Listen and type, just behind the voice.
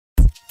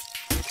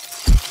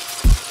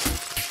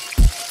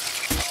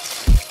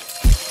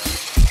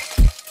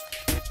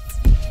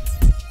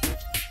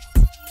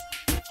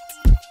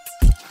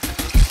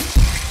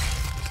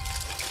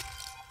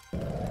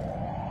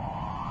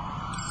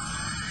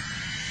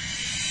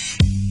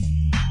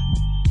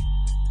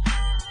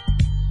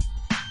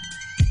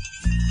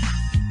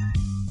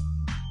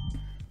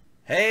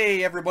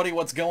Hey everybody,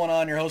 what's going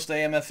on? Your host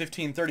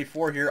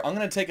AMF1534 here. I'm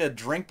going to take a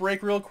drink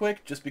break real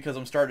quick just because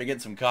I'm starting to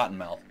get some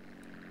cottonmouth.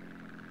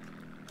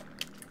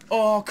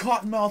 Oh,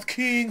 Cottonmouth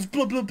Kings,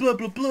 blah blah blah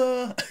blah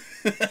blah.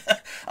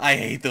 I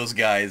hate those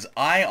guys.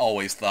 I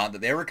always thought that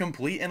they were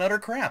complete and utter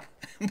crap.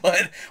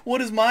 But what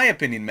does my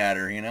opinion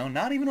matter, you know?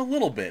 Not even a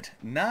little bit.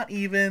 Not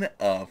even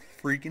a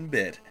freaking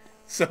bit.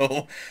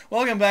 So,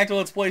 welcome back to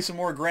Let's Play some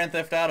more Grand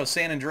Theft Auto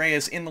San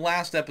Andreas. In the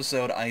last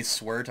episode, I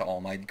swear to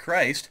Almighty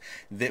Christ,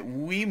 that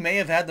we may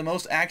have had the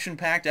most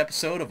action-packed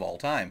episode of all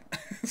time.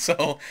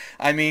 So,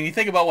 I mean, you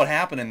think about what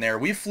happened in there.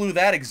 We flew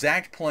that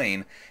exact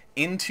plane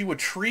into a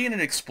tree and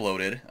it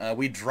exploded.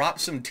 We dropped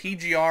some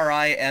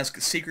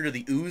TGRI-esque Secret of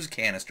the Ooze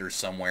canisters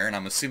somewhere, and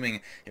I'm assuming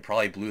it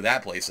probably blew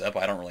that place up.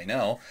 I don't really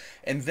know.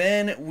 And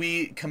then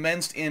we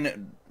commenced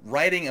in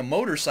riding a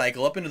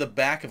motorcycle up into the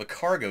back of a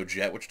cargo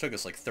jet, which took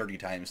us like 30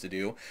 times to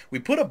do. We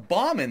put a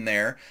bomb in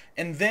there,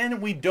 and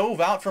then we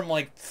dove out from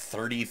like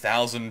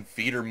 30,000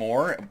 feet or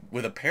more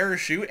with a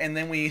parachute, and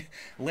then we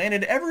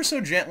landed ever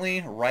so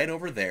gently right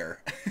over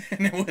there.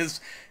 And it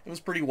was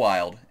pretty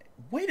wild.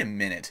 Wait a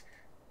minute.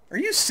 Are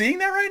you seeing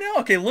that right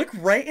now? Okay, look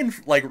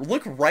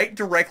right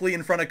directly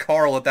in front of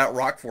Carl at that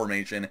rock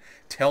formation.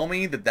 Tell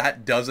me that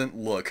that doesn't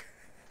look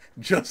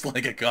just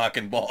like a cock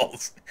and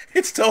balls.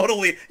 It's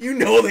totally, you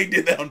know they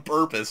did that on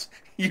purpose.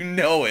 You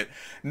know it.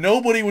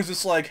 Nobody was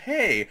just like,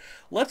 hey,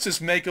 let's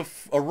just make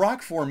a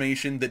rock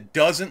formation that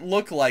doesn't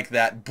look like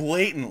that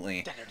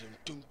blatantly.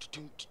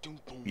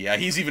 Yeah,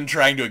 he's even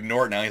trying to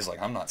ignore it now. He's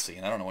like, I'm not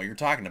seeing. I don't know what you're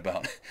talking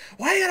about.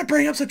 Why you gotta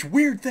bring up such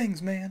weird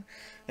things, man?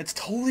 It's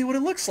totally what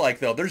it looks like,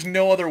 though. There's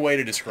no other way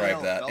to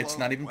describe that. It's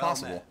not even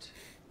possible.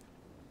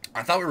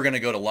 I thought we were going to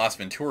go to Las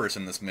Venturas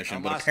in this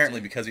mission, but apparently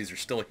because these are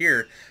still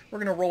here, we're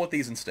going to roll with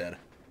these instead.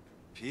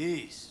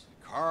 Peace.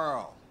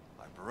 Carl,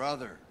 my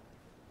brother.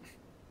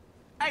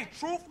 Hey,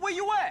 Truth, where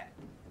you at?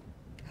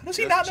 How does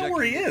he not know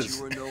where he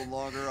is?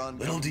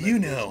 Little do you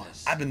know,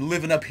 I've been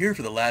living up here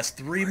for the last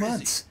 3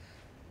 months.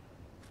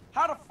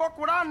 How the fuck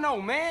would I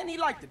know, man? He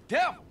like the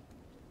devil.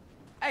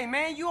 Hey,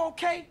 man, you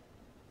okay?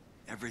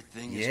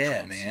 Everything is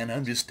yeah, man,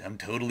 I'm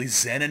totally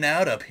zenning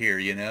out up here,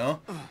 you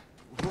know?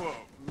 Whoa,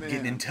 man.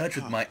 Getting in touch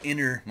with my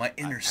inner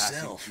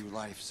self. Through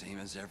life, same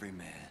as every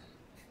man.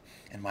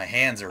 And my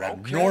hands are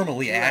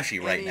abnormally ashy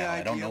right now.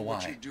 I don't know why.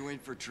 What you're doing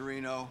for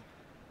Torino?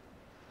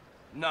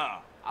 Nah,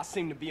 I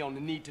seem to be on the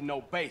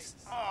need-to-know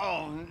basis.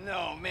 Oh,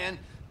 no, man.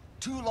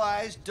 Two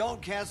lies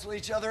don't cancel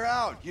each other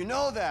out. You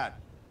know that.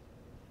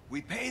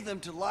 We pay them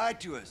to lie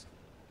to us.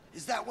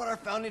 Is that what our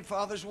founding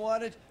fathers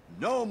wanted?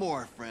 No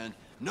more, friend.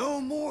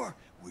 No more.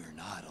 We're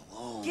not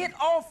alone. Get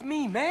off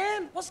me,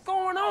 man. What's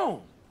going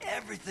on?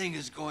 Everything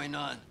is going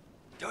on.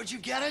 Don't you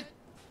get it?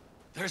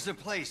 There's a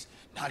place,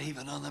 not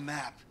even on the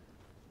map.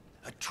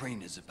 A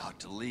train is about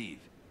to leave.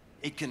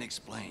 It can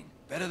explain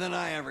better than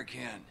I ever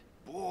can.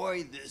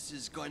 Boy, this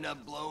is going to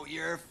blow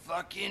your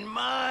fucking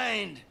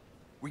mind.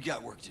 We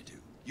got work to do.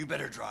 You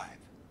better drive.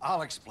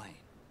 I'll explain.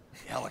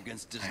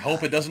 Elegance does I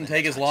hope it doesn't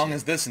take as long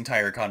as this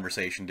entire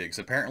conversation did, 'cause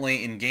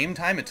apparently in game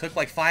time it took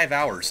like 5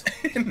 hours.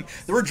 And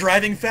they were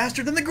driving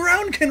faster than the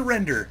ground can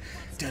render.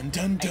 Dun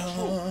dun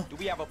dun. Hey, do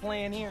we have a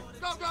plan here?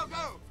 Go, go,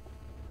 go!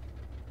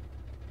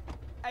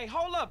 Hey,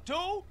 hold up,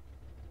 dude.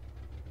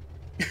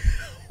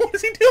 What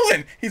is he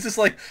doing? He's just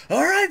like,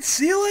 alright,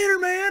 see you later,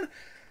 man.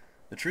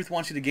 The Truth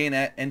wants you to gain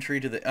entry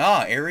to the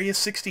Area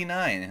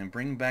 69 and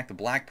bring back the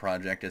Black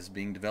Project as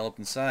being developed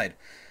inside.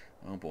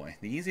 Oh boy.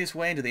 The easiest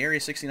way into the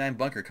Area 69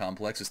 bunker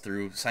complex is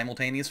through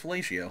simultaneous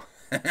fellatio.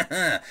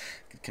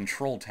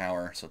 Control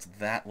tower. So it's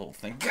that little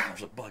thing. God,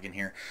 there's a bug in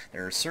here.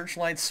 There are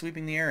searchlights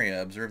sweeping the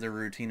area. Observe their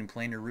routine and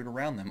plan your route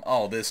around them.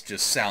 Oh, this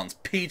just sounds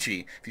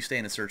peachy. If you stay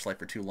in a searchlight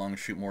for too long,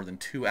 shoot more than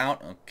 2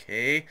 out.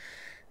 Okay.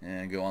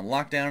 And go on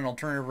lockdown. An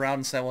alternative route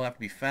inside will have to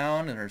be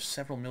found. And there's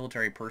several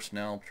military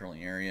personnel patrolling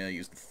the area.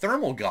 Use the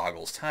thermal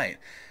goggles. Tight.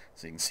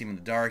 So you can see them in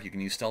the dark. You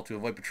can use stealth to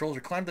avoid patrols or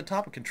climb to the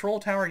top of control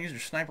tower and use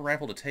your sniper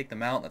rifle to take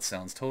them out. That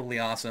sounds totally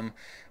awesome.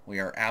 We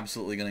are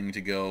absolutely going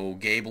to go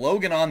Gabe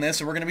Logan on this,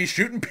 and we're going to be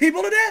shooting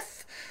people to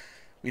death.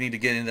 We need to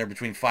get in there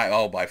between by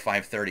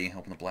 5:30.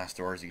 Open the blast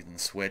doors using the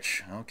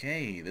switch.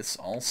 Okay, this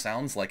all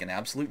sounds like an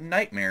absolute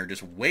nightmare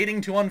just waiting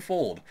to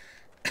unfold.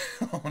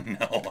 Oh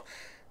no.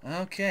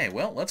 Okay,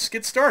 well, let's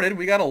get started.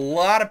 We got a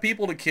lot of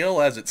people to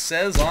kill, as it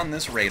says on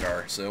this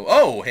radar. So,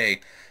 oh,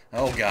 hey.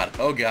 Oh god,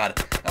 oh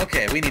god.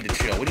 Okay, we need to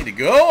chill. We need to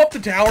go up the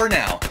tower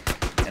now.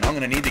 And I'm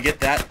gonna need to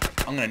get that,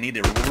 I'm gonna need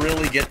to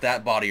really get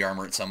that body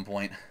armor at some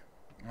point.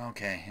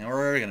 Okay, and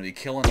we're gonna be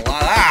killing a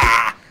lot.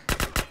 Ah!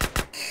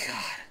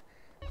 God.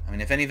 I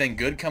mean, if anything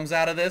good comes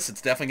out of this,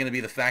 it's definitely gonna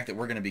be the fact that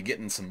we're gonna be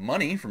getting some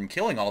money from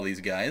killing all these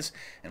guys.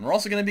 And we're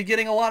also gonna be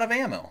getting a lot of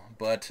ammo.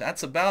 But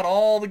that's about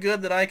all the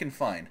good that I can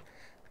find.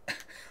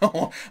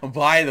 Oh,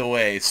 by the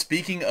way,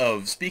 speaking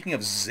of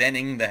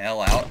zenning the hell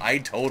out, I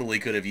totally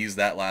could have used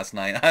that last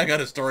night. I got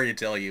a story to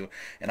tell you,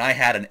 and I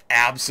had an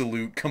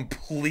absolute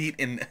complete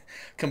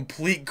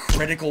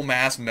critical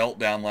mass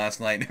meltdown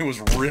last night, and it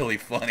was really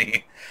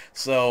funny.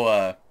 So,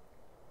 oh,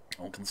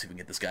 let's see if we can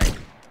get this guy.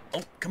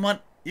 Oh, come on,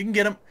 you can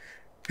get him.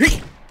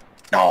 Hey!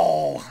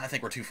 Oh, I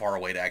think we're too far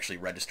away to actually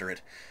register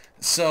it.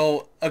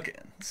 So, okay,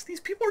 these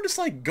people are just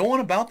like going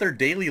about their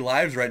daily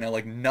lives right now,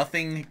 like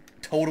nothing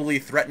totally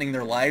threatening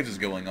their lives is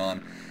going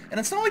on. And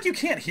it's not like you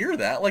can't hear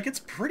that, like it's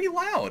pretty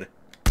loud.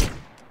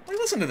 Like,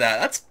 listen to that,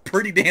 that's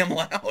pretty damn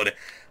loud.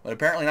 But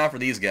apparently not for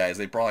these guys,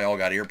 they probably all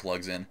got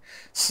earplugs in.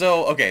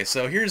 So, okay,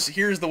 so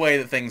here's the way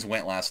that things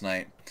went last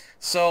night.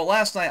 So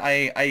last night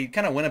I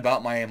kind of went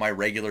about my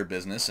regular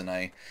business, and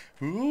I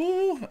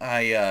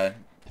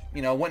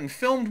you know, went and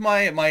filmed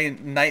my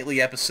nightly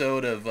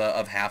episode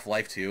of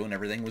Half-Life 2, and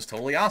everything was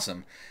totally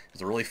awesome. It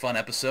was a really fun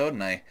episode,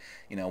 and I,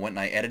 you know, went and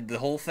I edited the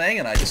whole thing,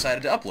 and I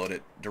decided to upload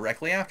it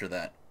directly after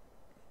that.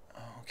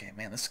 Oh, okay,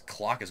 man, this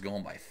clock is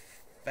going by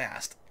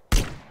fast.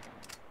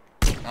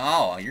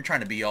 Oh, you're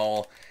trying to be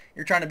all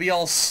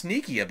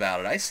sneaky about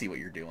it. I see what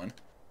you're doing.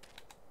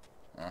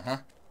 Uh-huh.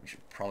 We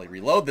should probably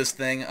reload this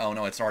thing. Oh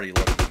no, it's already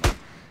loaded.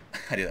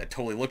 I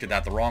totally looked at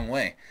that the wrong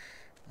way.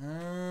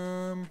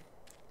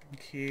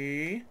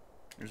 Okay.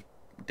 There's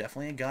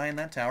definitely a guy in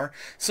that tower.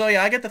 So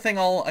yeah, I get the thing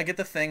all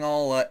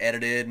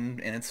edited, and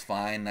it's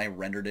fine. I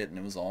rendered it and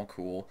it was all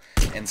cool.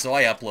 And so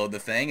I upload the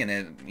thing, and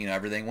it, you know,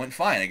 everything went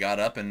fine. I got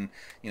up and,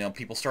 you know,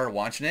 people started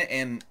watching it,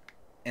 and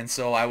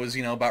so I was,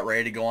 you know, about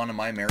ready to go on to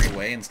my merry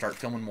way and start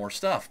filming more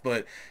stuff.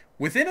 But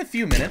within a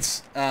few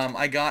minutes,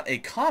 I got a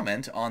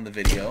comment on the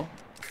video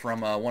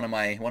from one of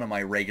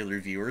my regular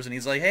viewers, and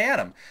he's like, "Hey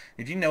Adam,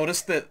 did you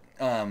notice that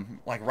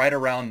like right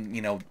around,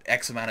 you know,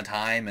 X amount of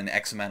time and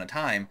X amount of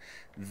time,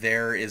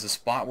 there is a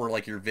spot where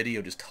like your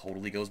video just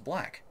totally goes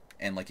black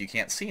and like you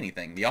can't see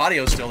anything. The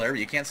audio's still there, but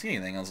you can't see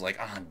anything." I was like,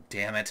 "Ah,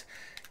 damn it."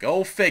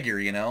 Go figure,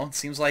 you know. It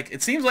seems like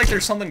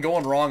there's something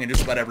going wrong in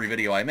just about every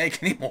video I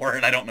make anymore,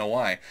 and I don't know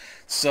why.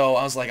 So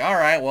I was like, all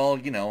right, well,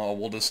 you know,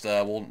 we'll just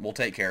we'll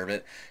take care of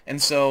it.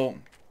 And so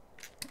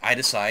I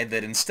decide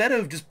that instead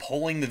of just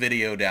pulling the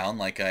video down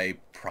like I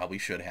probably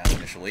should have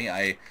initially,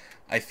 I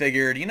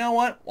figured, you know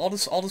what? I'll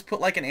just put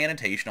like an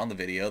annotation on the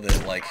video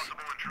that like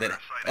that.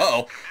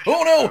 Uh-oh.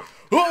 Oh no!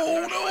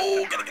 Oh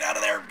no! Gotta get out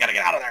of there! Gotta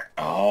get out of there!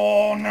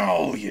 Oh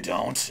no, you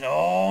don't!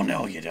 Oh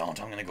no, you don't!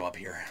 I'm gonna go up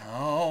here.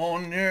 Oh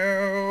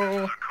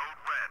no!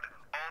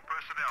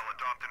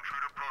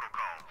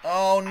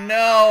 Oh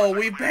no!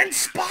 We've been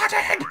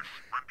spotted!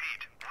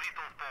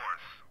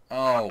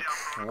 Oh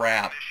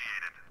crap!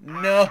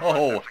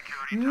 No!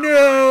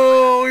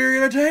 No! You're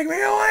gonna take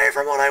me away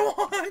from what I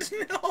want!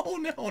 No!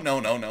 No! No!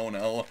 No! No!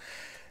 No!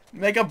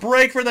 Make a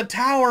break for the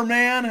tower,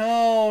 man!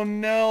 Oh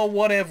no!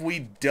 What have we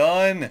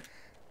done?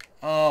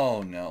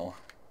 Oh no.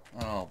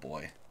 Oh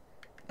boy.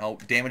 Oh,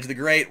 damage the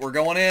grate. We're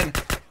going in.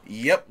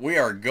 Yep, we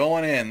are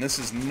going in. This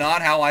is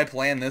not how I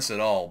planned this at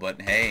all,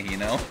 but hey, you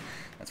know,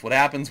 that's what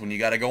happens when you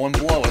gotta go and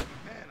blow it.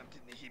 Man, I'm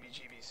getting the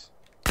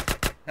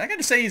heebie-jeebies. I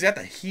gotta say he's got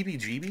the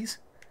heebie-jeebies?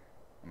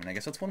 I mean, I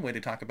guess that's one way to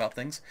talk about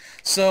things.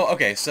 So,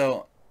 okay,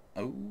 so,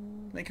 oh,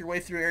 make your way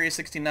through Area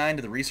 69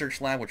 to the research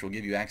lab, which will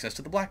give you access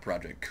to the Black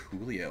Project.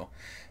 Coolio.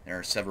 There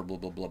are several blah,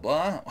 blah, blah,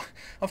 blah.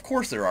 Of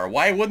course there are.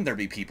 Why wouldn't there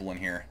be people in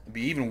here? It'd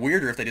be even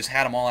weirder if they just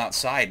had them all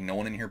outside and no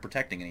one in here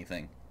protecting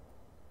anything.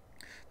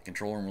 The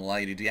control room will allow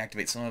you to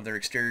deactivate some of their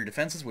exterior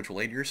defenses, which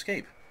will aid your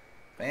escape.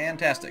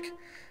 Fantastic.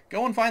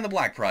 Go and find the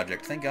Black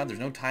Project. Thank God there's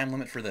no time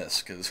limit for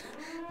this, because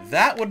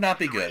that would not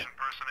be good.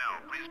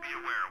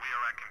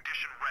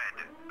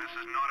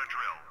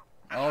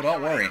 Oh,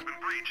 don't worry.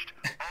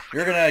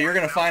 You're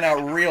gonna find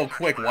out real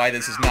quick why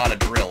this is not a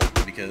drill,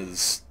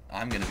 because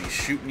I'm gonna be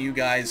shooting you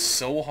guys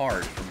so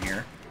hard from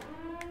here.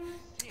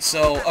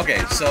 So, okay,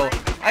 so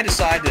I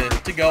decide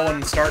to go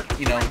and start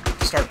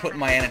putting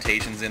my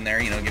annotations in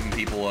there, you know, giving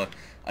people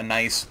a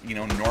nice, you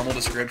know, normal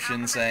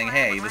description saying,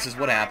 hey, this is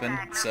what happened,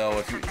 so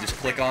if you just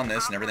click on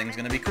this and everything's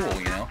gonna be cool,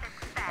 you know.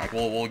 Like,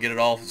 we'll get it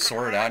all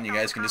sorted out, and you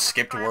guys can just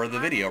skip to where the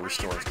video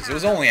restores,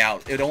 because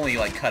it only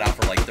like cut out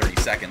for like 30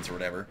 seconds or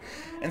whatever.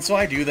 And so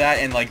I do that,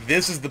 and like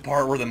this is the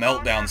part where the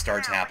meltdown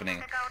starts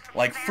happening.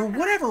 Like, for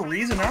whatever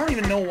reason, I don't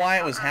even know why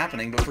it was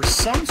happening, but for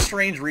some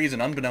strange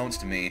reason, unbeknownst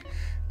to me,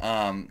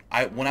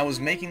 when I was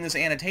making this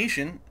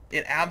annotation,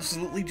 it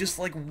absolutely just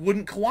like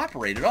wouldn't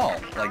cooperate at all.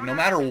 Like, no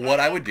matter what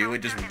I would do, it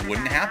just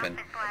wouldn't happen.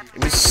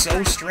 It was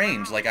so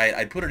strange. Like,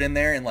 I'd put it in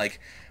there, and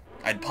like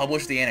I'd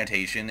publish the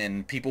annotation,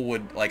 and people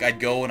would, like, I'd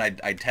go and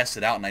I'd test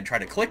it out, and I'd try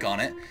to click on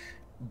it,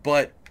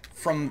 but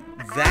from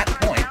that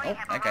point, oh,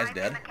 that guy's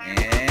dead,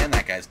 and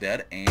that guy's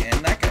dead,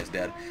 and that guy's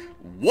dead.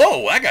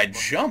 Whoa, that guy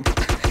jumped.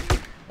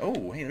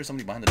 Oh, hey, there's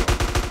somebody behind the door.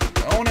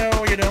 Oh,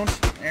 no, you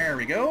don't. There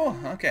we go.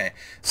 Okay.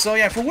 So,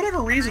 yeah, for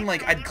whatever reason,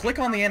 like, I'd click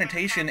on the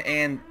annotation,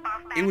 and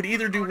it would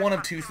either do one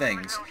of two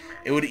things.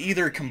 It would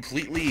either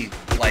completely,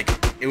 like,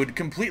 it would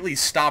completely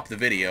stop the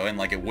video, and,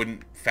 like, it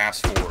wouldn't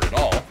fast forward at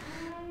all.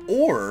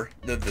 Or,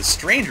 the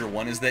stranger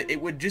one is that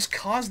it would just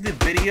cause the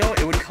video,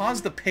 it would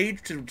cause the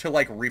page to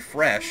like,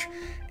 refresh,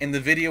 and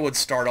the video would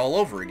start all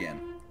over again.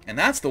 And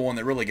that's the one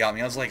that really got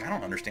me. I was like, I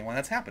don't understand why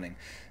that's happening.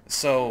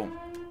 So,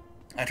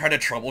 I tried to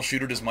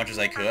troubleshoot it as much as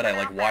I could. I,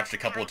 like, watched a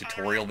couple of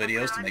tutorial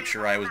videos to make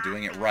sure I was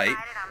doing it right,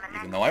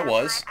 even though I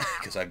was,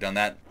 because I've done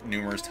that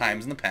numerous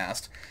times in the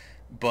past.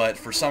 but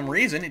for some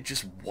reason it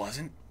just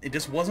wasn't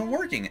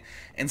working.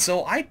 And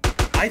so I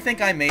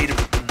think I made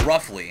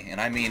roughly,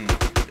 and I mean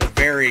a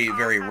very,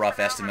 very rough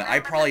estimate, I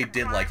probably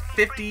did like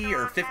 50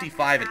 or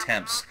 55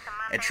 attempts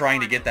at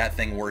trying to get that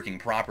thing working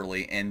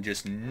properly, and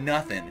just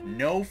nothing,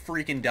 no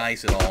freaking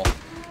dice at all,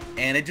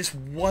 and it just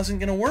wasn't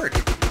gonna work,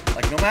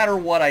 like no matter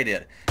what I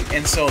did.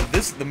 And so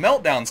the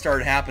meltdown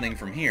started happening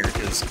from here,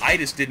 because I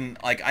just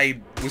didn't, like, I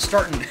was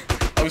starting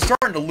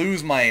to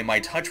lose my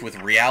touch with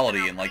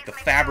reality, and like the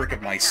fabric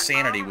of my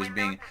sanity was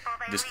being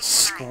just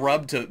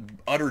scrubbed to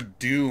utter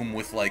doom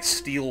with like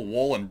steel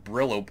wool and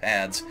Brillo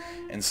pads.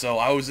 And so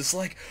I was just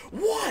like,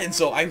 what? And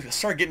so I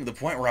started getting to the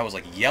point where I was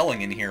like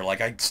yelling in here,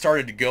 like I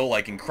started to go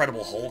like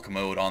Incredible Hulk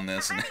mode on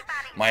this, and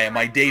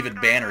my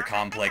David Banner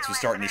complex was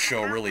starting to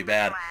show really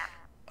bad.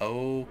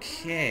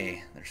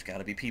 Okay, there's got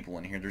to be people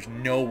in here. There's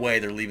no way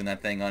they're leaving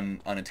that thing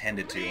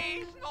unattended to.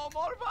 Please, no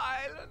more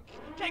violence.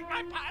 Take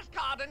my pass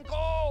card and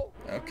go.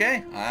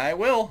 Okay, I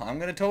will. I'm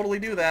gonna totally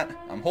do that.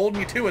 I'm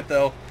holding you to it,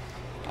 though.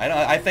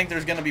 I think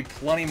there's gonna be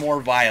plenty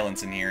more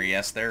violence in here.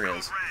 Yes, there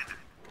is.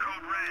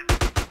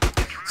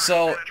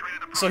 So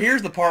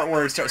here's the part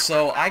where it starts.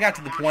 So I got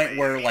to the point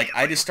where like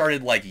I just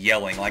started like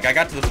yelling. Like I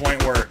got to the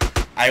point where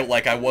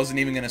I wasn't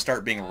even gonna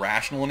start being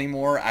rational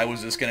anymore. I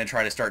was just gonna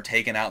try to start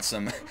taking out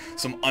some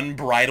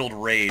unbridled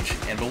rage,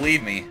 and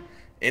believe me,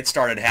 it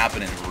started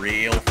happening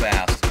real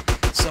fast.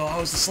 So I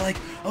was like,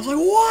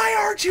 why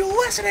aren't you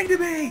listening to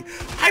me?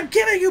 I'm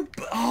giving you.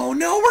 Oh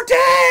no, we're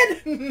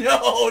dead.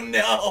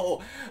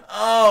 No.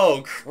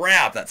 Oh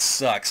crap, that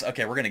sucks.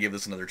 Okay, we're gonna give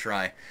this another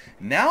try.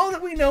 Now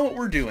that we know what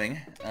we're doing,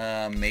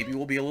 maybe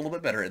we'll be a little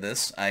bit better at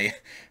this. I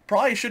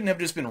probably shouldn't have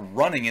just been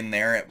running in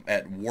there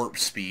at warp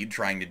speed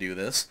trying to do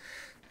this.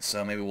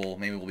 So maybe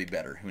we'll be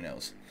better. Who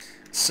knows?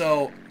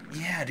 So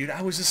yeah, dude,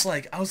 I was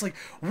like,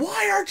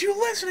 why aren't you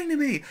listening to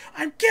me?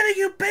 I'm giving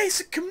you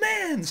basic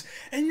commands,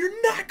 and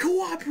you're not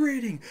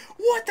cooperating.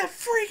 What the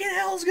freaking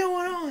hell's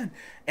going on?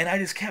 And I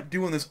just kept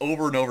doing this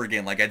over and over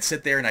again. Like I'd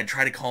sit there and I'd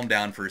try to calm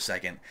down for a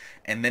second,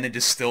 and then it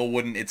still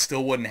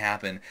wouldn't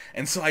happen.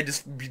 And so I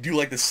just do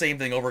like the same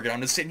thing over again.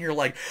 I'm just sitting here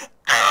like,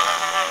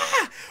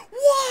 ah,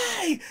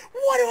 why?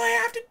 What do I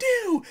have to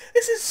do?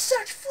 This is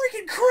such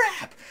freaking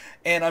crap.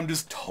 And I'm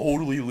just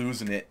totally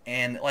losing it.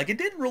 And like it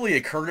didn't really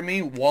occur to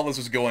me while this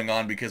was going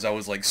on, because I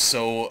was like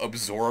so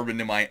absorbed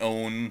into my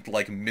own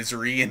like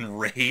misery and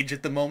rage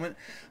at the moment.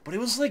 But it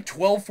was like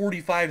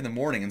 12:45 in the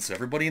morning, and so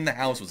everybody in the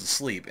house was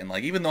asleep. And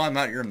like even though I'm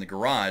out here in the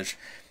garage,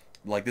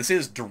 like this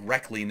is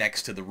directly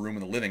next to the room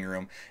in the living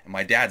room, and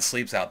my dad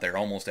sleeps out there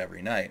almost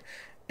every night.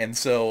 And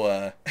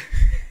so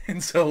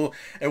and so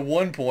at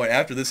one point,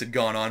 after this had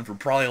gone on for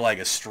probably like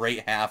a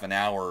straight half an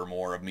hour or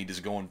more of me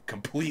just going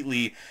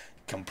completely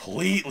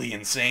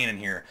insane in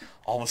here,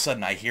 all of a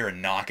sudden I hear a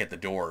knock at the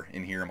door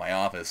in here in my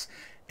office,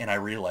 and I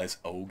realize,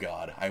 oh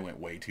god, I went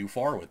way too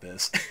far with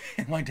this.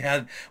 And my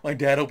dad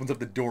opens up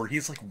the door.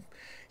 He's like,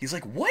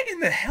 what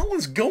in the hell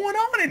is going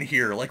on in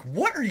here? Like,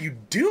 what are you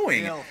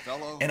doing?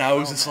 And I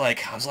was just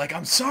like,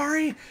 I'm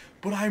sorry,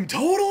 but I'm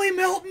totally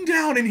melting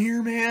down in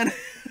here, man.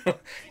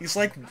 He's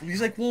like,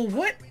 well,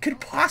 what could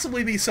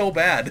possibly be so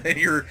bad that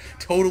you're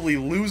totally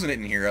losing it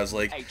in here? I was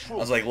like,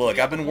 look,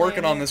 I've been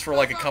working on this for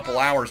like a couple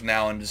hours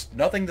now, and just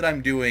nothing that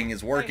I'm doing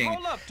is working.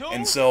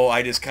 And so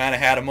I just kind of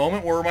had a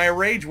moment where my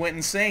rage went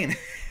insane.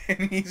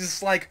 And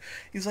he's like,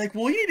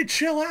 well, you need to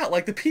chill out.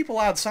 Like, the people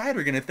outside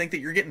are going to think that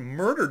you're getting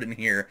murdered in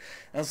here.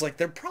 And I was like,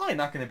 they're probably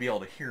not going to be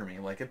able to hear me.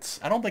 Like,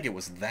 I don't think it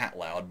was that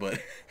loud,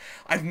 but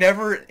I've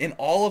never, in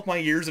all of my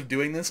years of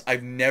doing this,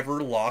 I've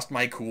never lost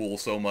my cool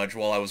so much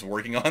while I was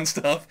working on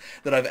stuff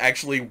that I've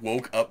actually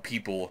woke up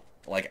people,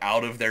 like,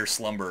 out of their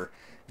slumber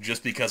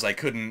just because I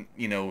couldn't,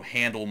 you know,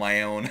 handle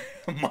my own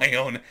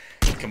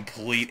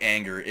complete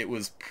anger. It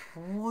was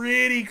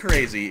pretty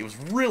crazy. It was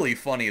really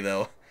funny,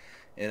 though.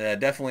 It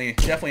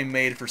definitely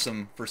made for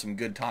some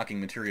good talking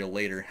material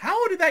later.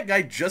 How did that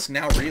guy just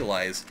now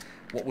realize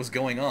what was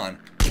going on?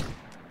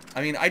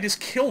 I mean, I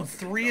just killed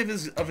 3 of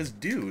his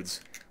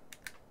dudes.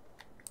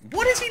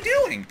 What is he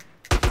doing?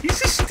 He's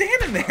just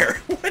standing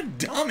there. What a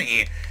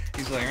dummy.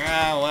 He's like,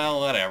 ah, well,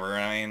 whatever.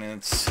 I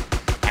mean,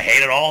 I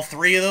hated all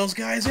 3 of those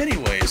guys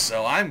anyway,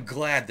 so I'm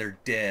glad they're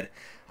dead.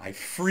 I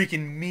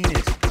freaking mean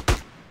it.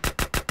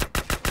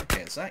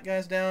 Okay, so that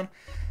guy's down.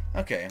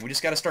 Okay, we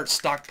just got to start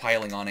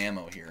stockpiling on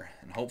ammo here,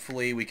 and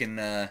hopefully we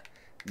can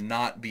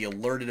not be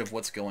alerted of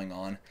what's going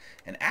on.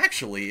 And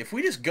actually, if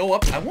we just go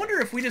up, I wonder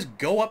if we just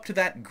go up to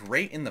that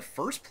grate in the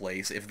first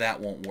place, if that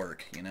won't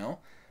work, you know?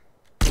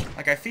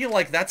 Like, I feel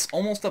like that's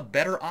almost a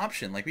better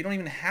option. Like, we don't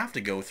even have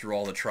to go through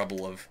all the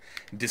trouble of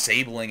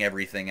disabling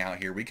everything out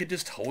here. We could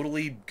just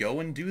totally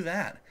go and do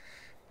that.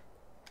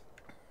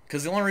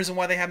 Because the only reason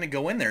why they had me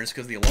go in there is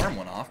because the alarm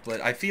went off, but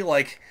I feel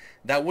like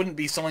that wouldn't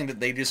be something that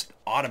they just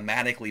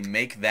automatically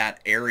make that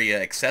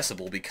area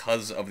accessible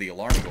because of the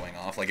alarm going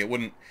off. Like,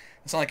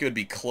 it's not like it would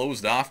be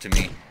closed off to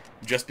me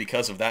just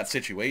because of that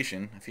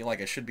situation. I feel like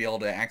I should be able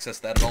to access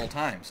that at all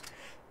times.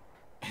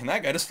 And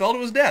that guy just fell to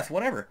his death,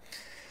 whatever.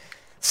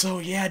 So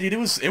yeah, dude, it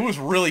was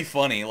really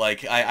funny.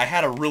 Like I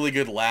had a really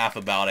good laugh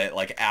about it.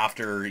 Like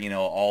after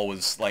all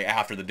was like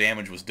after the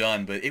damage was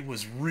done, but it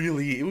was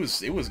really it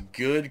was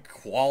good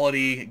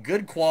quality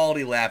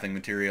laughing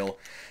material,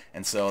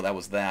 and so that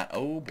was that.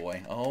 Oh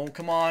boy, oh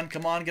come on,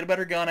 get a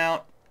better gun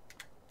out.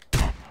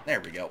 There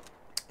we go.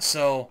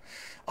 So,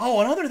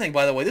 oh, another thing,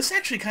 by the way, this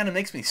actually kind of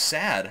makes me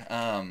sad.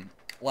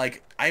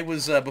 Like, I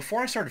was,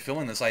 before I started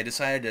filming this, I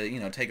decided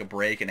to, take a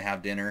break and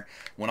have dinner.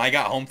 When I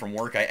got home from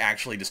work, I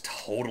actually just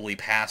totally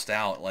passed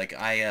out. Like,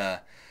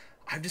 I've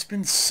just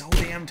been so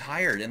damn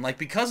tired. And, like,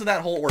 because of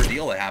that whole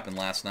ordeal that happened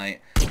last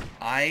night,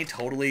 I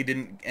totally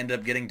didn't end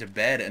up getting to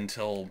bed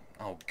until,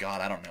 oh,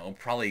 God, I don't know,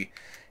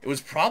 it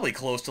was probably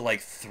close to,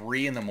 like,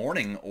 3 in the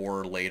morning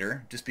or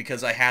later, just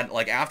because I had,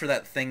 like, after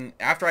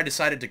I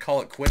decided to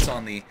call it quits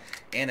on the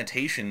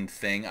annotation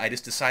thing, I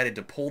just decided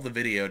to pull the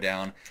video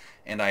down,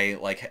 and I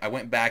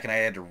went back and I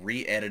had to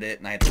re-edit it,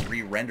 and I had to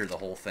re-render the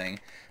whole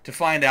thing to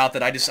find out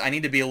that I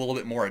need to be a little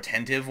bit more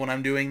attentive when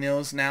I'm doing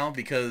those now,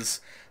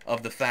 because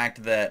of the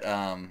fact that,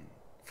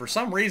 for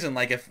some reason,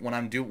 like, when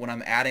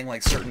I'm adding,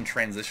 like, certain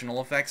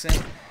transitional effects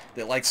in,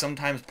 that, like,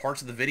 sometimes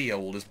parts of the video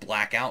will just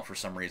black out for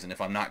some reason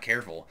if I'm not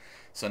careful.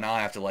 So now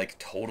I have to, like,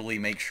 totally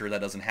make sure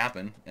that doesn't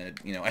happen, and,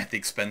 at the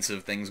expense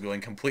of things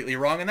going completely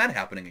wrong and that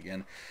happening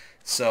again.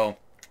 So,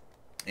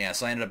 yeah,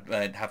 so I ended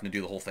up having to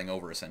do the whole thing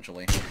over,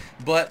 essentially.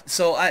 But,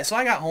 so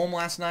I got home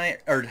last night,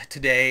 or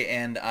today,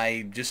 and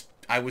I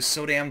was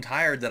so damn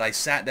tired that I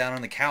sat down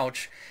on the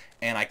couch,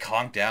 and I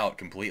conked out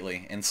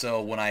completely. And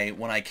so when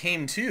I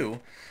came to,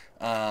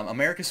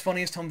 America's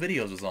Funniest Home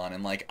Videos was on,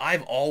 and like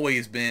I've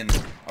always been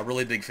a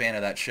really big fan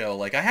of that show.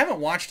 Like I haven't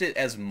watched it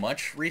as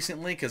much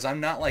recently because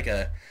I'm not like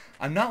a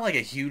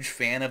huge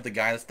fan of the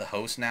guy that's the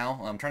host now.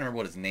 I'm trying to remember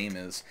what his name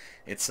is.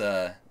 It's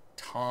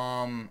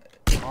Tom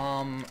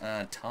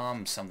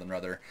something or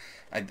other.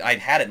 I'd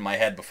had it in my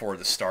head before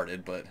this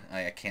started, but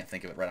I can't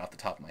think of it right off the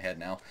top of my head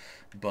now.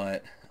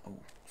 But oh,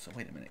 so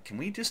wait a minute. Can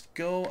we just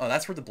go? Oh,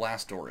 that's where the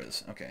blast door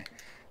is. Okay.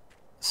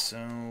 So,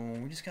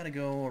 we just gotta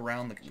go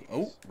around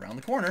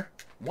the corner.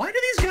 Why do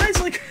these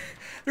guys, like,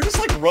 they're just,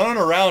 like, running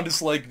around,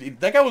 just, like,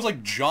 that guy was,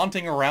 like,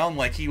 jaunting around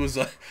like he was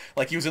in,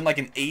 like,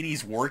 an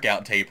 80s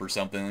workout tape or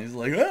something. He's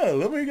like,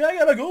 oh, I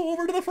gotta go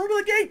over to the front of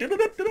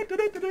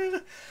the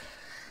gate.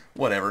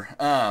 Whatever.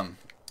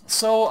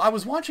 So, I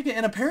was watching it,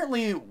 and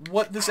apparently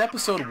what this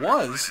episode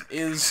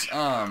is,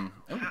 oh,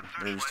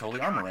 there's totally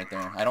armor right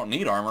there. I don't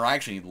need armor, I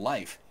actually need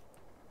life.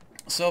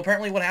 So,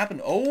 apparently what happened,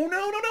 oh,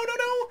 no.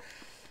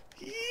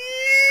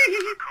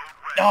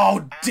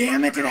 Oh,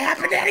 damn it, it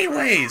happened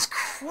anyways!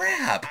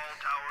 Crap!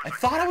 I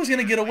thought I was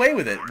going to get away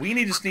with it.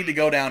 We just need to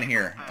go down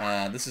here.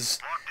 There's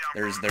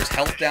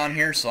health down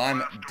here, so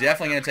I'm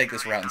definitely going to take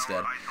this route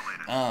instead.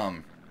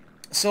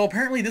 So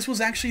apparently this was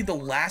actually the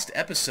last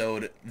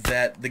episode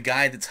that the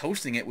guy that's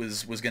hosting it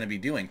was going to be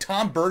doing.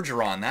 Tom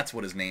Bergeron, that's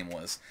what his name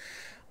was.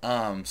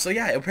 So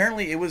yeah,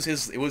 apparently it was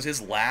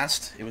his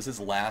last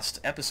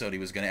episode he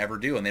was going to ever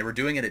do, and they were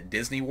doing it at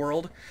Disney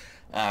World.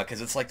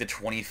 Because it's like the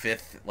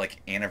 25th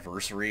like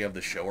anniversary of the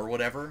show or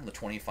whatever, the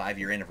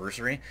 25-year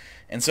anniversary,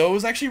 and so it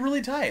was actually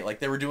really tight. Like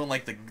they were doing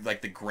like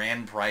the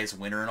grand prize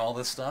winner and all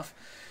this stuff,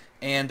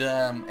 and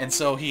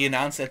so he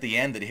announced at the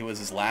end that it was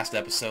his last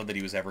episode that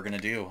he was ever gonna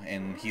do,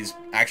 and he's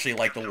actually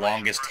like the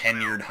longest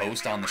tenured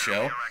host on the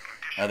show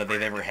that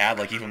they've ever had,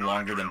 like even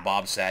longer than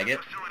Bob Saget,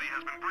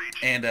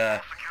 and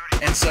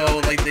so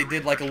like they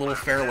did like a little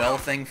farewell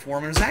thing for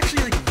him. It was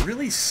actually like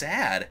really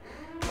sad.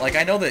 Like,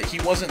 I know that he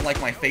wasn't, like,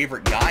 my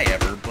favorite guy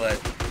ever,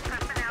 but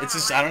it's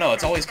just, I don't know,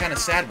 it's always kind of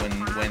sad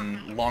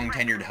when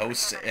long-tenured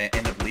hosts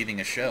end up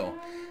leaving a show.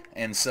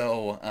 And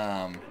so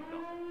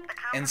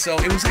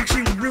it was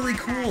actually really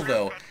cool,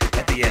 though,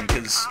 at the end,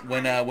 because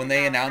when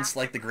they announced,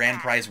 like, the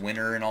grand prize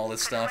winner and all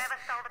this stuff,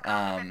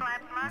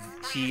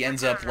 he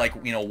ends up, like,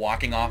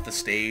 walking off the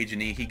stage,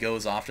 and he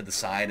goes off to the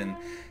side, and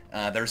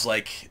there's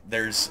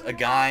a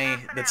guy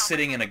that's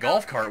sitting in a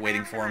golf cart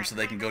waiting for him so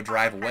they can go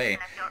drive away,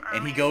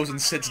 and he goes and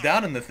sits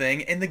down in the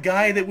thing, and the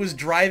guy that was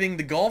driving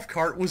the golf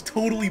cart was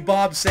totally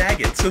Bob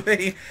Saget, so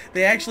they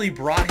actually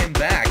brought him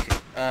back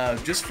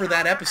just for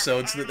that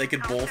episode so that they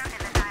could both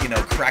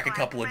crack a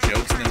couple of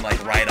jokes and then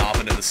like ride off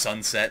into the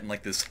sunset and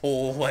like this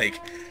whole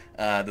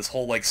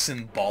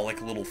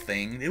symbolic little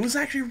thing. It was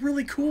actually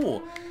really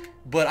cool.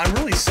 But I'm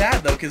really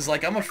sad, though, because,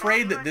 like, I'm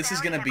afraid that this is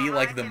going to be,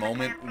 like, the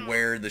moment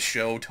where the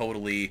show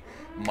totally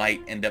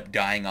might end up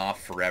dying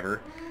off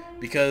forever.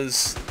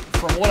 Because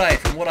from what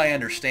I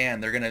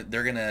understand, they're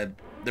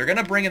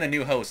gonna bring in a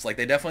new host. Like,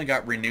 they definitely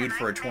got renewed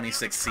for a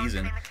 26th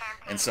season.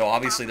 And so,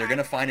 obviously, they're going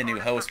to find a new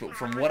host. But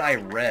from what I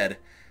read...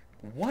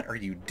 What are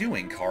you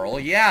doing, Carl?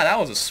 Yeah, that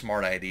was a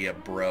smart idea,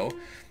 bro.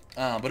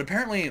 But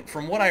apparently,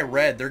 from what I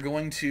read, they're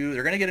gonna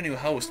get a new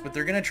host, but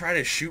they're gonna try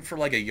to shoot for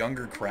like a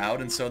younger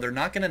crowd, and so they're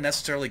not gonna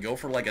necessarily go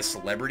for like a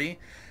celebrity,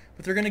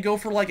 but they're gonna go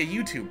for like a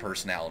YouTube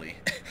personality.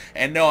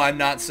 And no, I'm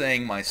not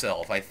saying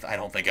myself. I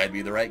don't think I'd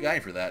be the right guy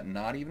for that.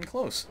 Not even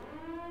close.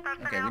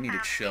 Okay, we need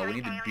to chill. We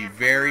need to be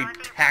very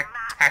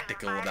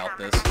tactical about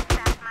this.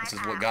 This is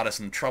what got us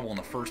in trouble in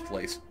the first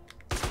place.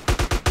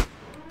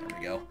 There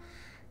we go.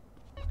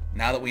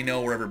 now that we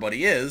know where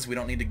everybody is, we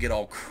don't need to get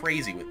all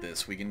crazy with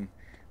this. We can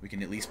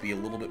at least be a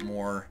little bit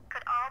more...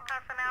 Could all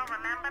personnel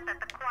remember that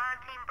the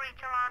quarantine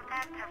breach alarm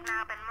test has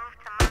now been moved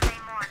to Monday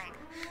morning?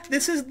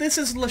 This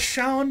is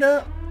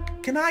LaShonda.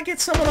 Can I get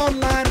someone on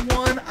line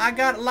 1? I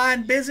got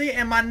line busy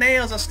and my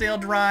nails are still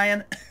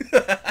drying.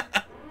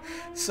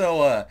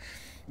 So,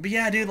 but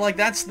yeah, dude, like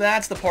that's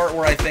the part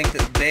where I think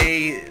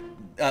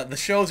that the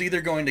show's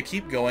either going to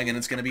keep going and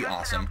it's going to be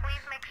awesome,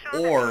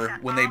 or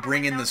when they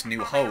bring in this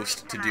new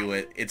host to do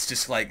it, it's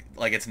just like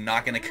it's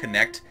not going to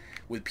connect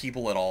with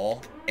people at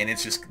all, and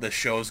it's just the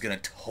show's going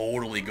to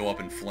totally go up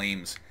in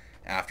flames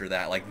after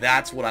that. Like,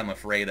 that's what I'm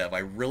afraid of. I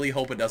really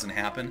hope it doesn't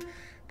happen,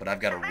 but I've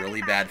got a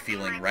really bad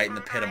feeling right in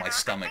the pit of my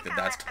stomach that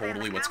that's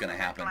totally what's going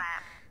to happen.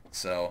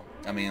 So,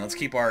 I mean, let's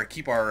keep our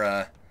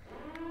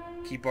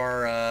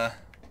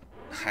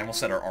I almost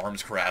said our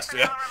arms crossed.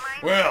 Yeah.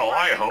 Well,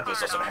 I hope this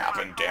doesn't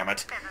happen, damn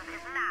it.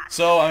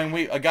 So, I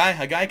mean, a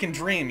guy can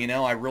dream, you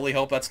know. I really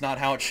hope that's not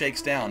how it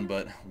shakes down,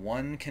 but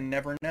one can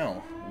never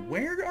know.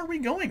 Where are we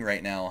going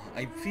right now?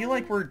 I feel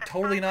like we're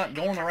totally not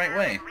going the right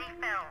way.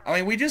 I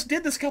mean, we just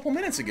did this a couple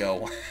minutes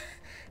ago.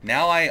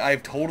 Now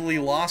I've totally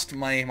lost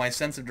my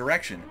sense of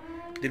direction.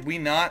 Did we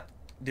not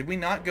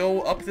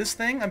go up this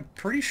thing? I'm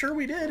pretty sure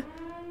we did.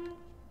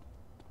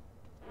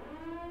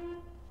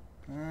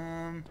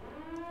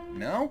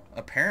 No,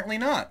 apparently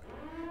not.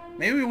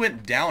 Maybe we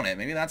went down it.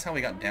 Maybe that's how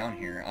we got down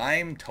here.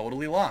 I'm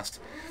totally lost.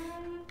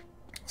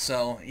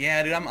 So,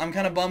 yeah, dude, I'm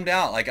kind of bummed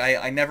out. Like,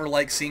 I never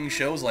like seeing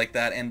shows like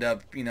that end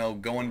up, you know,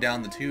 going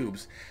down the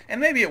tubes.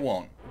 And maybe it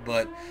won't.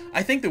 But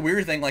I think the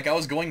weird thing, like, I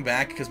was going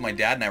back because my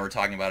dad and I were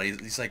talking about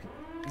it. He's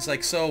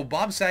like, so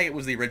Bob Saget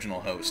was the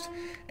original host.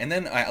 And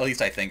then, at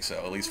least I think so,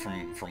 at least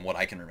from what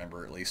I can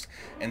remember, at least.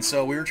 And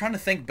so we were trying to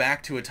think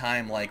back to a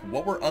time, like,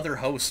 what were other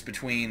hosts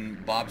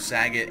between Bob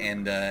Saget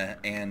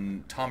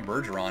and Tom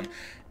Bergeron?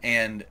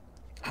 And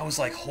I was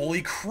like,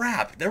 holy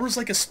crap, there was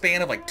like a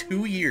span of like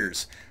 2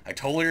 years. I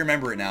totally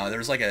remember it now. There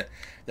was like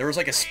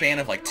a span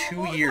of like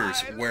 2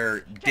 years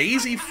where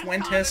Daisy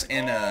Fuentes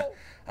and I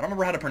don't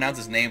remember how to pronounce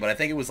his name, but I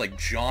think it was like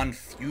John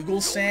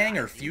Fugelsang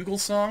or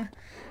Fugelsong.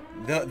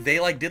 They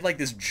like did like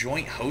this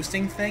joint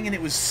hosting thing, and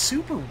it was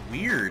super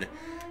weird.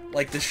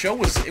 Like, the show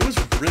was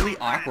really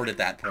awkward at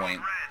that point.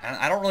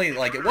 I don't really,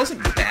 like, it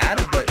wasn't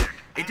bad, but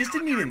it just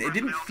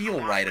didn't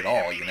feel right at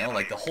all, you know?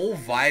 Like, the whole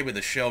vibe of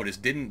the show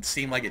just didn't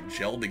seem like it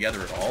gelled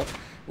together at all,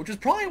 which is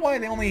probably why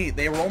they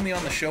were only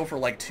on the show for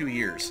like 2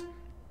 years.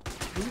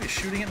 Who is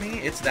shooting at me?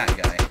 It's that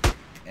guy.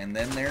 And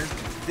then there's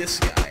this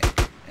guy.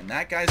 And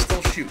that guy's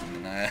still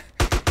shooting.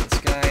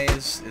 This guy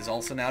is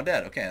also now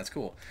dead. Okay, that's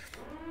cool.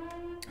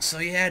 So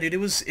yeah, dude, it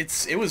was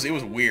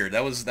weird.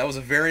 That was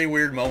a very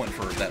weird moment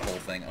for that whole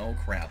thing. Oh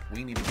crap,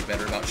 we need to be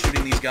better about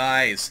shooting these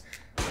guys.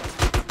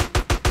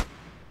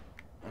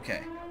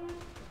 Okay,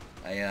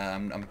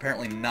 I'm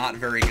apparently not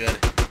very good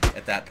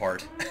at that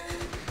part.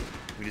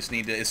 We just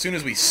need to, as soon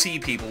as we see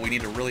people, we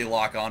need to really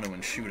lock onto them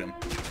and shoot them.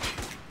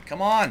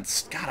 Come on,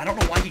 God, I don't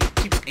know why he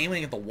keeps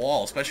aiming at the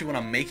wall, especially when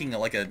I'm making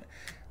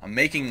I'm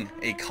making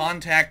a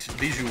contact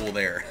visual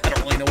there. I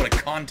don't really know what a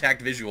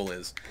contact visual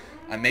is.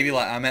 I'm meaning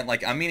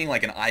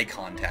like an eye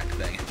contact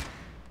thing.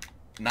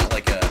 Not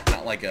like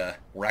a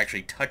we're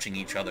actually touching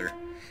each other.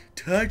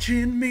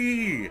 Touching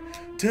me,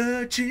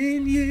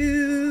 touching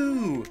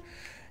you.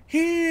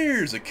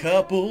 Here's a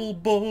couple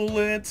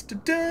bullets.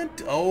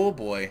 Oh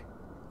boy.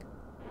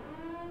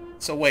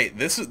 So wait,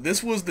 this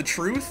was the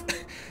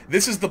truth?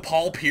 This is the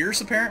Paul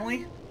Pierce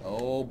apparently?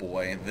 Oh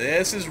boy,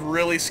 this is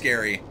really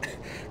scary.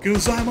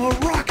 'Cause I'm a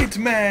rocket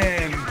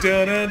man.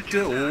 Dun -dun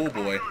 -dun. Oh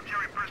boy.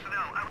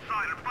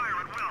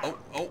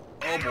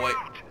 Oh boy.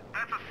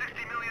 That's a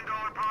 $60 million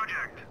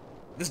project.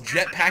 This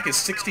jetpack is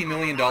 $60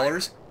 million?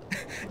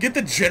 Get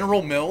the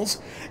General Mills.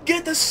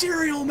 Get the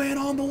cereal man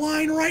on the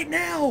line right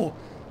now.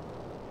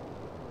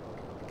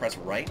 Press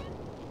right.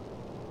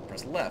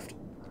 Press left.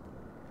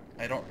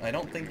 I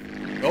don't think.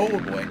 Oh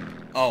boy.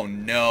 Oh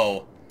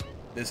no.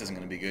 This isn't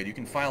going to be good. You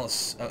can file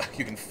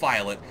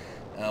it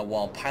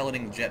while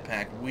piloting the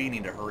jetpack. We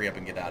need to hurry up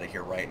and get out of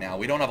here right now.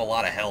 We don't have a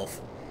lot of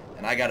health,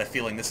 and I got a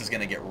feeling this is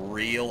going to get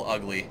real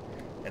ugly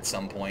at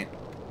some point.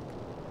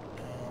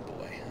 Oh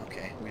boy.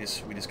 Okay. We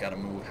just got to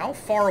move. How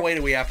far away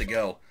do we have to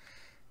go?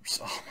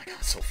 Oh my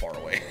god, so far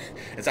away.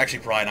 It's actually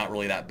probably not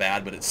really that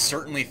bad, but it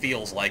certainly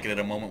feels like it at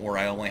a moment where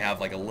I only have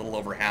like a little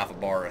over half a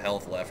bar of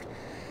health left.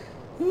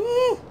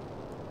 Woo!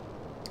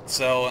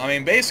 So, I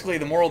mean, basically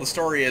the moral of the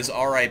story is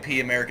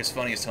R.I.P. America's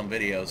Funniest Home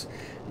Videos.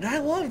 And I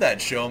love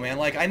that show, man.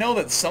 Like, I know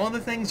that some of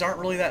the things aren't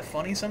really that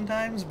funny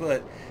sometimes,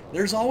 but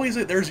you're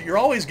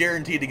always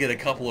guaranteed to get a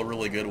couple of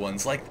really good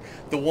ones. Like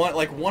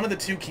one of the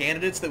two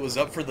candidates that was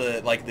up for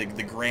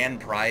the grand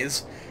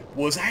prize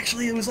was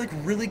actually, it was like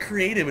really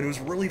creative and it was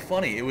really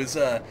funny. It was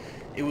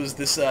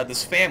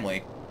this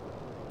family,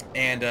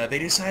 and they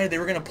decided they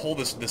were gonna pull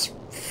this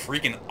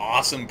freaking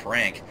awesome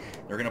prank.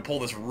 They're gonna pull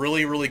this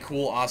really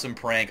cool awesome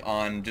prank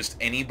on just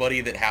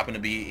anybody that happened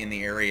to be in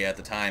the area at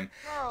the time.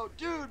 Oh,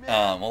 dude,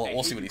 man.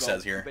 We'll see what he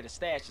says here. Better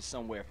stash it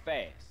somewhere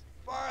fast.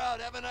 far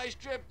out. Have a nice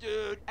trip,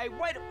 dude. Hey,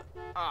 wait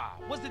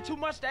was it too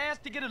much to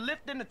ask to get a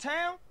lift into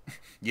town?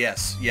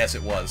 Yes,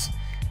 it was.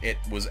 It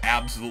was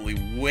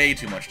absolutely way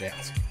too much to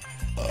ask.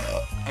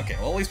 Okay,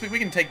 well, at least we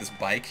can take this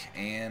bike,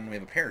 and we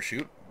have a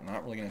parachute. I'm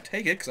not really going to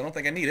take it, because I don't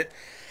think I need it.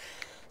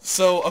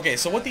 So, okay,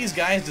 so what these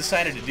guys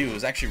decided to do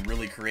is actually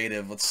really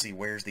creative. Let's see,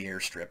 where's the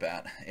airstrip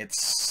at?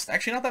 It's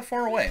actually not that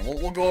far away.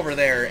 We'll go over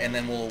there, and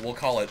then we'll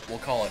call it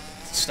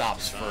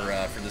stops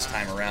for this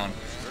time around.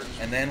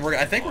 And then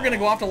I think we're gonna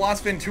go off to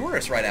Las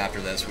Venturas right after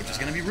this, which is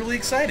gonna be really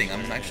exciting. I'm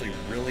actually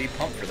really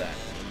pumped for that.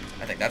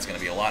 I think that's gonna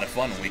be a lot of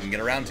fun when we can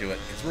get around to it,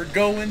 because we're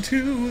going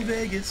to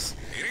Vegas.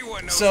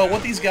 So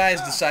what these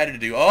guys decided to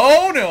do?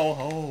 Oh no!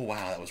 Oh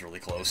wow, that was really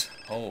close.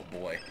 Oh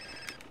boy,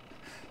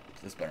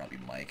 this better not be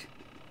Mike.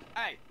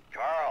 Hey.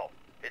 Carl,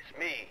 it's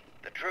me,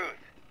 the truth.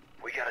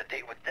 We got a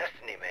date with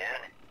Destiny,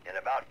 man, in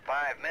about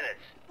 5 minutes.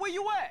 Where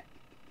you at?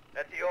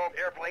 At the old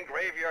airplane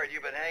graveyard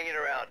you've been hanging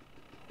around.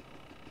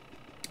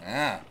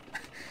 Ah,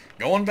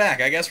 going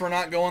back. I guess we're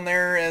not going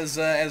there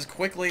as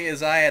quickly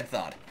as I had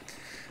thought.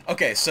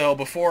 Okay, so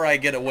before I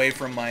get away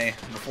from my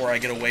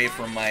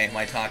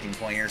talking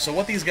point here, so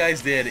what these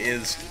guys did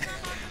is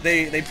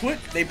they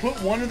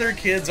put one of their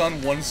kids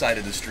on one side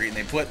of the street and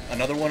they put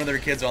another one of their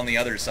kids on the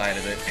other side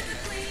of it.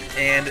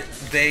 And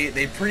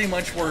they pretty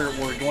much were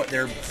going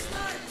there.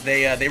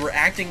 They were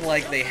acting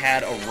like they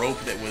had a rope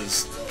that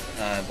was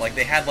like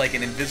they had like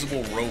an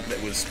invisible rope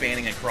that was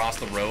spanning across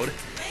the road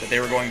that they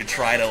were going to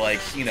try to, like,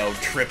 you know,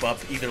 trip up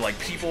either like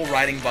people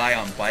riding by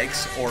on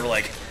bikes, or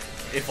like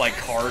if like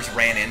cars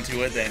ran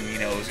into it, then, you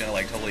know, it was gonna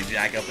like totally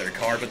jack up their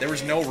car. But there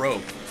was no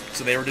rope,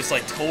 so they were just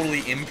like totally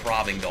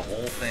improvising the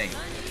whole thing.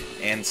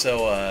 And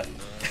so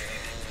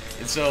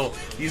and so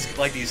these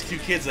two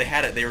kids,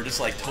 they were just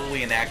like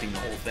totally enacting the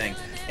whole thing.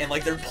 And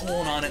like they're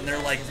pulling on it, and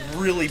they're like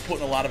really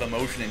putting a lot of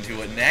emotion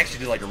into it, and they actually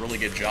did like a really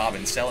good job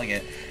in selling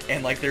it.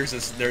 And like there's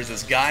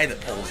this guy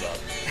that pulls up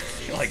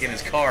like in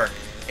his car,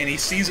 and he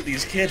sees that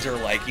these kids are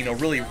like, you know,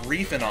 really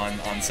reefing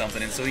on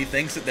something, and so he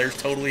thinks that there's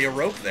totally a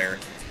rope there.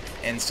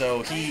 And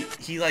so he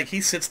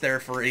sits there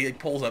he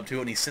pulls up to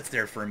it, and he sits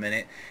there for a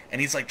minute, and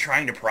he's like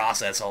trying to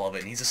process all of it,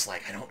 and he's just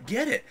like, I don't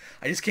get it.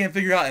 I just can't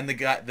figure it out. And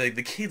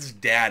the kid's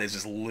dad is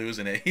just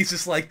losing it.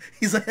 He's like,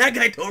 that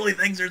guy totally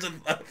thinks there's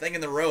a thing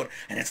in the road,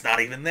 and it's not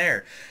even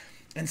there.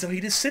 And so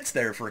he just sits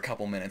there for a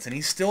couple minutes, and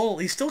he still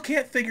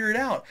can't figure it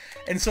out.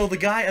 And so the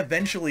guy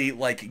eventually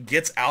like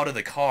gets out of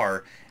the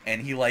car,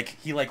 and he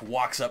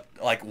walks up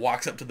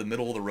to the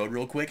middle of the road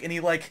real quick, and he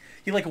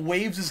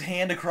waves his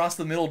hand across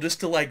the middle just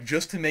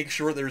to make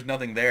sure there's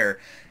nothing there.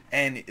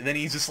 And then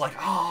he's just like,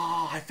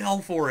 oh, I fell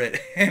for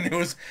it. And it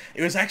was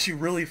actually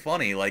really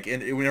funny, like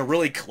in a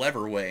really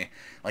clever way.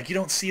 Like, you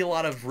don't see a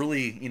lot of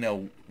really, you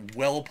know,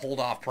 well pulled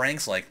off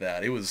pranks like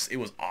that. It was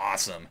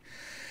awesome.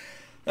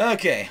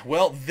 Okay,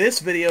 well,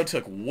 this video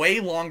took way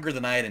longer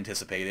than I had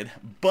anticipated,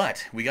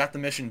 but we got the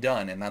mission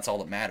done, and that's all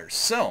that matters.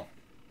 So,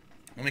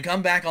 when we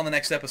come back on the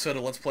next episode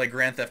of Let's Play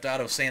Grand Theft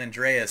Auto San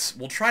Andreas,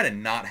 we'll try to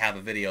not have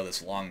a video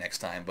this long next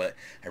time, but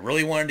I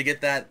really wanted to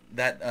get that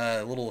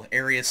little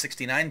Area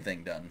 69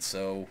 thing done,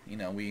 so, you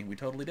know, we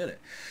totally did it.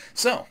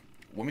 So,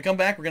 when we come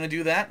back, we're going to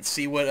do that and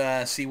see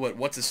what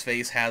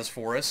What's-His-Face has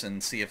for us,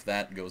 and see if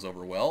that goes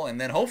over well, and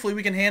then hopefully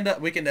we can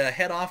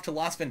head off to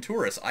Las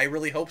Venturas. I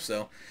really hope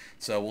so.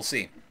 So, we'll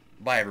see.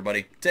 Bye,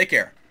 everybody. Take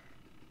care.